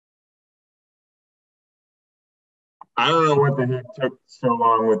I don't know what the heck took so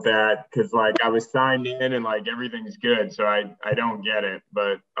long with that because like I was signed in and like everything's good, so I don't get it,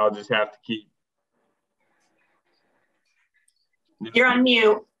 but I'll just have to keep. You're on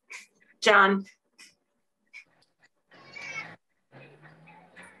mute, John.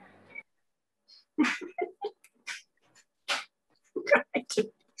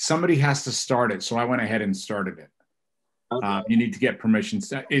 Somebody has to start it, so I went ahead and started it. Okay. You need to get permission.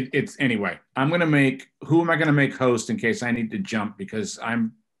 It's anyway. I'm gonna make. Who am I gonna make host in case I need to jump because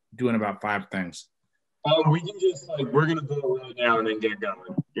I'm doing about 5 things. We can just like we're gonna vote right now and then get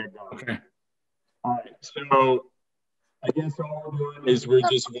going. Okay. All right. So I guess all we're doing is we're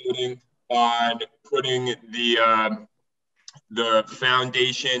just voting on putting the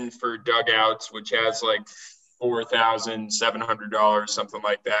foundation for dugouts, which has like $4,700, something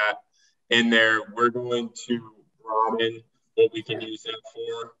like that, in there. We're going to broaden what we can use that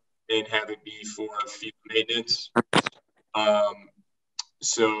for and have it be for field maintenance.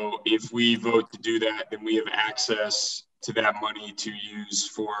 So if we vote to do that, then we have access to that money to use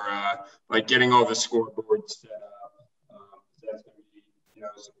for like getting all the scoreboards set up. That's going to be,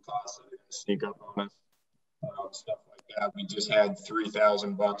 some costs that are going to sneak up on us. Stuff like that. We just had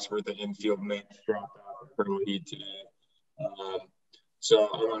 $3,000 worth of infield maintenance dropped off at Pearl Heat today. So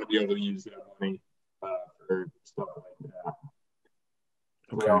I want to be able to use that money for stuff like that.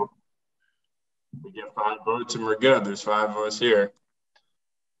 Okay. So we get 5 votes and we're good. There's 5 of us here.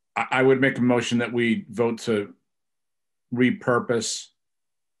 I would make a motion that we vote to repurpose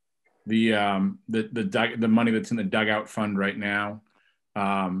the money that's in the dugout fund right now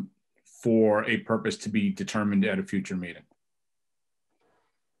for a purpose to be determined at a future meeting.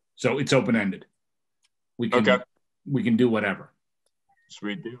 So it's open-ended. We can do whatever.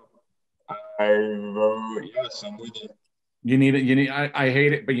 Sweet deal. I vote yes. I'm with you. You need it. I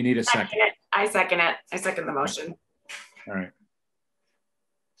hate it, but you need a second. I second it. I second the motion. All right.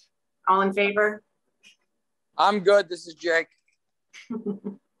 All in favor? I'm good. This is Jake.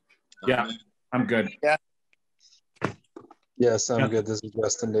 Yeah, I'm good. Yeah. Yes, I'm good. This is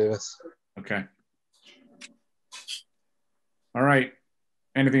Justin Davis. Okay. All right.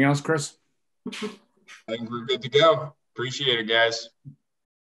 Anything else, Chris? I think we're good to go. Appreciate it, guys.